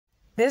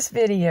This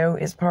video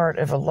is part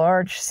of a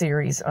large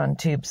series on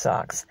tube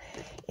socks.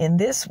 In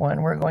this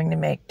one, we're going to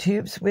make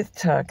tubes with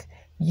tuck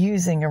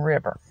using a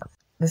ribber.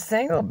 The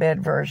single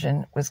bed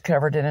version was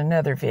covered in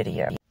another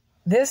video.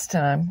 This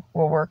time,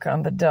 we'll work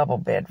on the double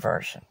bed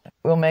version.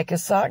 We'll make a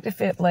sock to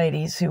fit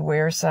ladies who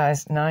wear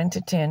size 9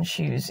 to 10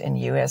 shoes in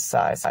US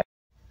size.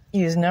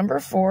 Use number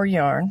 4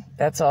 yarn,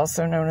 that's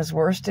also known as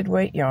worsted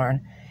weight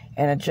yarn,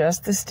 and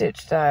adjust the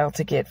stitch dial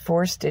to get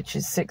 4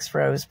 stitches 6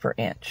 rows per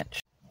inch.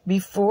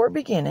 Before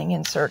beginning,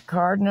 insert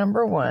card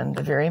number 1,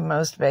 the very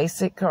most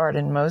basic card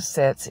in most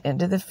sets,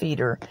 into the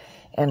feeder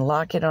and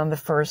lock it on the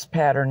first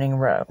patterning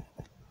row.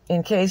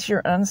 In case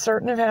you're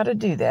uncertain of how to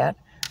do that,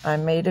 I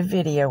made a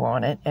video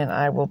on it and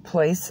I will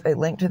place a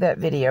link to that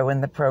video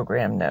in the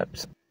program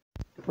notes.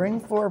 Bring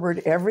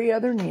forward every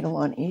other needle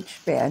on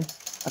each bed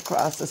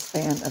across a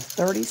span of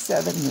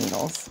 37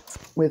 needles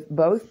with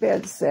both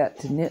beds set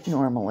to knit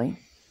normally.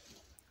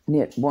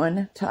 Knit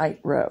 1 tight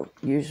row,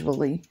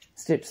 usually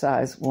stitch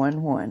size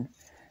 1-1.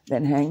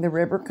 Then hang the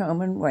ribber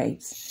comb and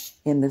weights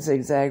in the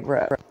zigzag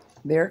row.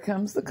 There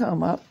comes the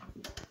comb up,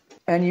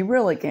 and you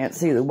really can't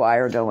see the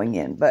wire going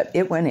in, but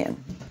it went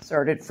in.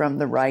 Insert it from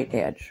the right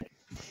edge.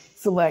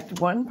 Select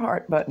 1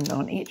 part button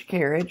on each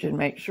carriage and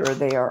make sure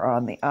they are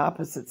on the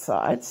opposite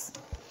sides.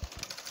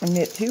 And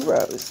knit 2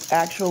 rows.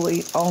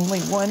 Actually, only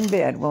 1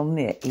 bed will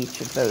knit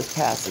each of those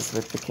passes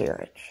with the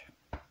carriage.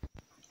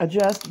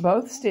 Adjust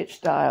both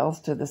stitch dials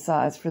to the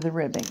size for the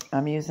ribbing.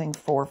 I'm using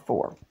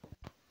 4-4.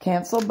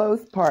 Cancel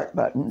both part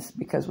buttons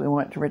because we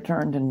want to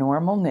return to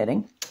normal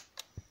knitting.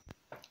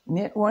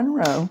 Knit 1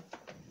 row,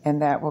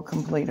 and that will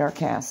complete our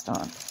cast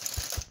on.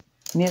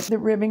 Knit the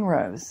ribbing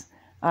rows.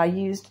 I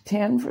used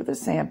 10 for the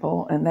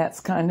sample, and that's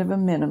kind of a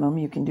minimum.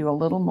 You can do a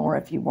little more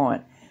if you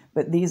want,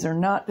 but these are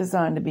not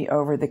designed to be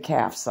over the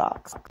calf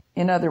socks.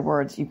 In other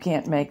words, you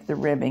can't make the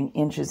ribbing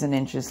inches and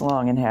inches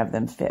long and have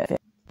them fit.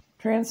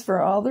 Transfer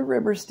all the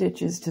ribber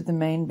stitches to the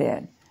main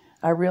bed.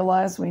 I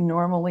realize we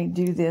normally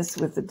do this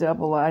with the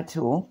double eye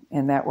tool,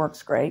 and that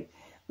works great,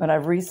 but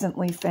I've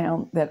recently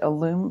found that a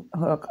loom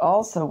hook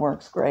also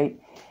works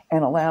great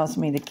and allows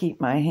me to keep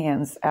my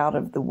hands out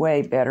of the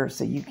way better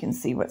so you can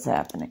see what's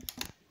happening.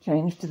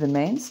 Change to the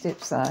main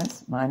stitch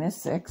size,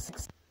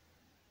 -6.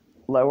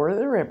 Lower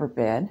the ribber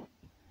bed.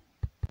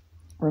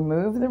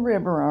 Remove the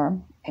ribber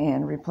arm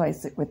and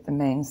replace it with the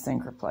main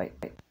sinker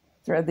plate.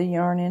 Thread the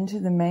yarn into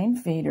the main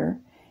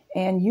feeder.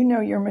 And you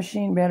know your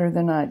machine better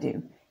than I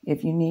do.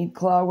 If you need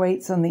claw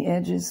weights on the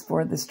edges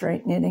for the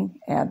straight knitting,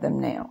 add them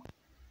now.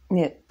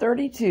 Knit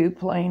 32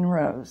 plain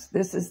rows.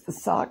 This is the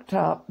sock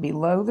top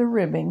below the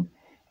ribbing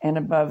and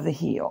above the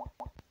heel.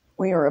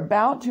 We are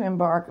about to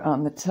embark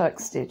on the tuck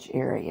stitch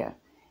area.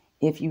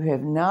 If you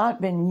have not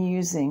been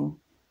using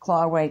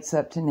claw weights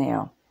up to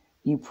now,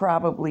 you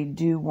probably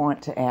do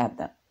want to add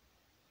them.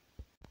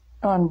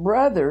 On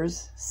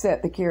Brothers,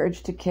 set the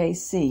carriage to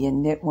KC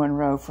and knit 1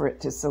 row for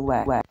it to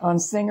select. On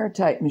Singer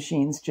type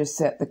machines, just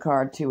set the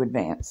card to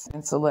advance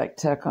and select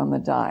tuck on the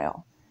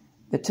dial.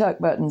 The tuck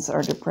buttons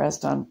are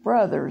depressed on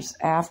Brothers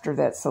after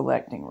that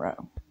selecting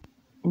row.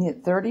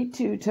 Knit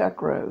 32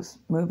 tuck rows,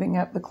 moving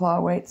up the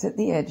claw weights at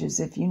the edges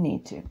if you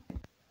need to.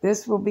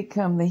 This will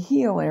become the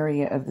heel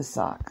area of the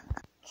sock.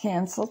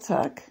 Cancel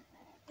tuck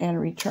and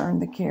return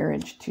the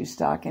carriage to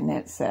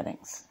stockinette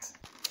settings.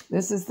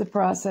 This is the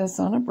process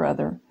on a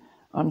Brother.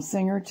 On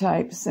Singer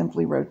type,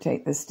 simply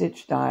rotate the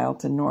stitch dial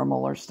to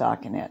normal or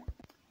stockinette.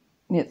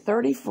 Knit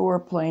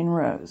 34 plain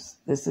rows.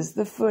 This is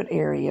the foot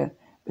area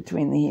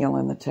between the heel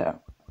and the toe.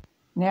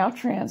 Now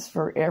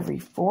transfer every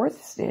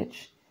 4th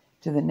stitch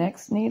to the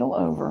next needle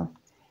over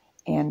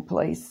and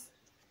place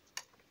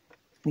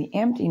the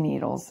empty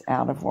needles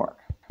out of work.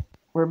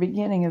 We're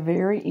beginning a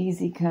very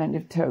easy kind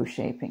of toe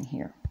shaping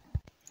here.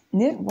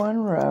 Knit 1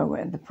 row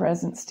at the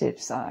present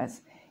stitch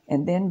size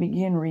and then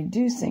begin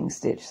reducing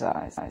stitch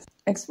size.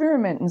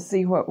 Experiment and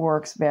see what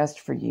works best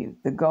for you.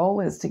 The goal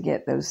is to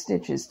get those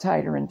stitches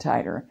tighter and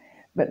tighter,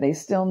 but they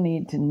still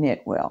need to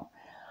knit well.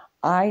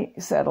 I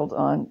settled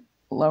on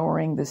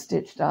lowering the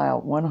stitch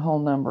dial 1 whole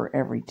number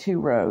every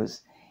 2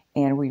 rows,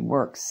 and we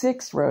work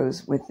 6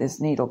 rows with this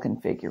needle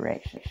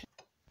configuration.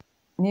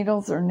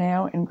 Needles are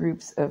now in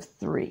groups of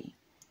 3.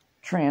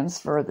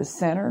 Transfer the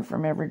center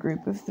from every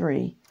group of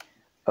 3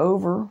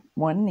 over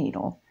 1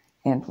 needle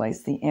and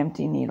place the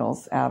empty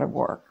needles out of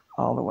work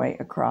all the way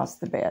across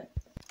the bed.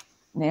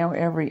 Now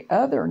every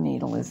other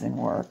needle is in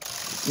work.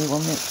 We will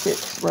knit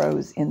 6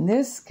 rows in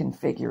this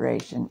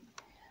configuration,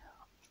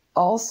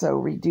 also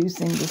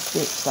reducing the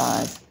stitch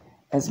size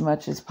as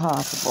much as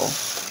possible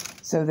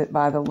so that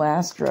by the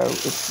last row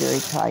it's very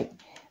tight.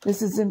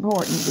 This is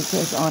important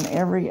because on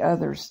every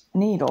other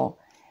needle,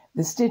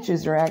 the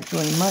stitches are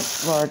actually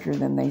much larger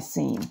than they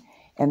seem,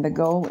 and the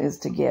goal is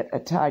to get a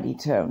tidy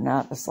toe,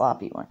 not a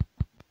sloppy one.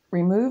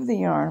 Remove the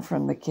yarn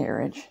from the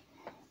carriage,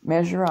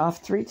 measure off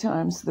 3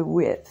 times the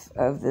width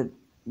of the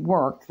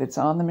work that's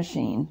on the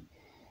machine,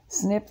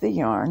 snip the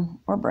yarn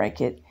or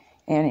break it,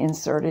 and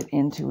insert it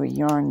into a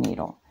yarn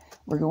needle.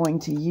 We're going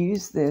to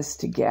use this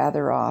to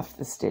gather off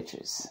the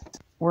stitches.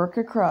 Work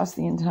across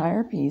the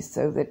entire piece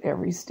so that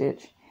every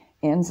stitch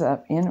ends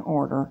up in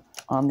order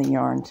on the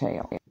yarn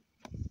tail.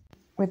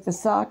 With the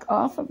sock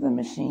off of the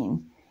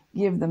machine,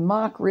 give the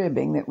mock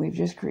ribbing that we've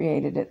just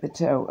created at the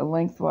toe a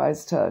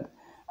lengthwise tug.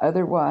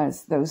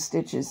 Otherwise, those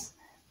stitches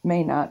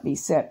may not be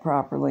set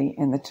properly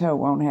and the toe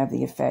won't have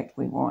the effect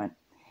we want.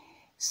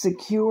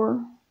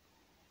 Secure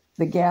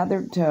the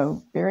gathered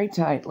toe very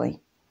tightly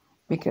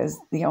because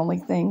the only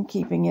thing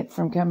keeping it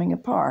from coming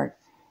apart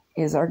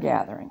is our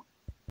gathering.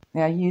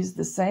 Now use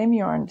the same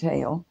yarn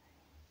tail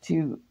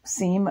to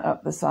seam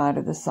up the side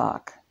of the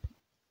sock.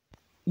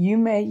 You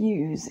may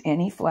use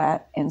any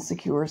flat and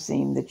secure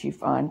seam that you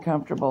find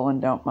comfortable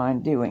and don't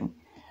mind doing.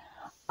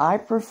 I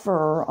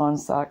prefer on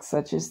socks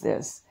such as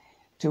this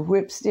to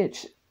whip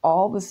stitch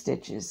all the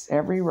stitches,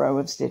 every row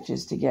of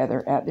stitches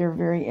together at their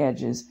very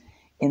edges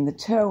in the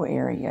toe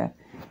area,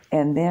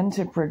 and then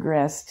to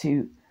progress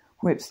to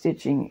whip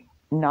stitching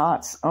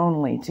knots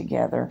only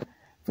together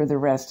for the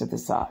rest of the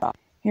sock.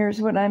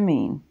 Here's what I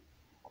mean.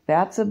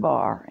 That's a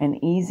bar,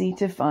 an easy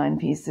to find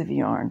piece of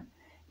yarn.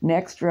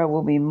 Next row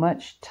will be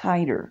much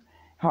tighter,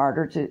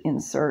 harder to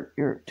insert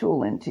your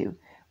tool into,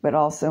 but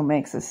also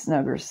makes a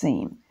snugger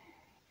seam.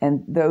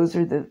 And those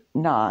are the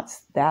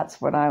knots. That's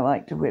what I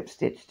like to whip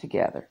stitch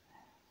together.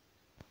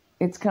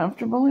 It's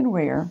comfortable in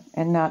wear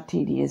and not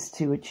tedious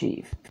to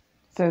achieve.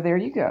 So there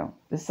you go.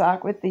 The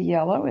sock with the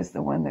yellow is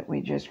the one that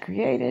we just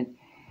created.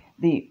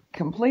 The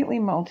completely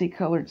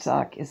multicolored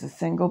sock is a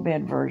single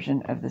bed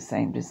version of the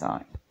same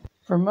design.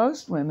 For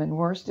most women,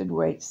 worsted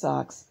weight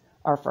socks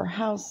are for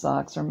house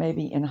socks or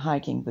maybe in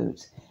hiking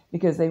boots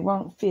because they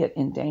won't fit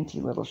in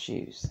dainty little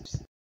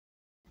shoes.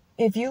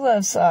 If you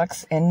love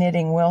socks and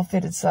knitting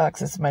well-fitted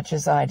socks as much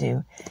as I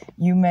do,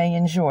 you may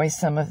enjoy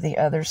some of the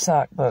other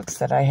sock books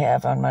that I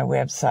have on my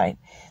website.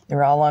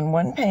 They're all on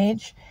one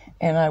page,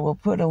 and I will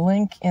put a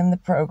link in the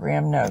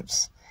program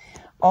notes.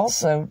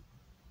 Also,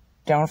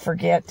 don't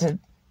forget to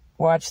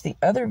watch the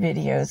other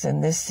videos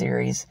in this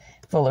series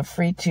full of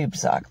free tube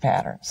sock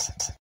patterns.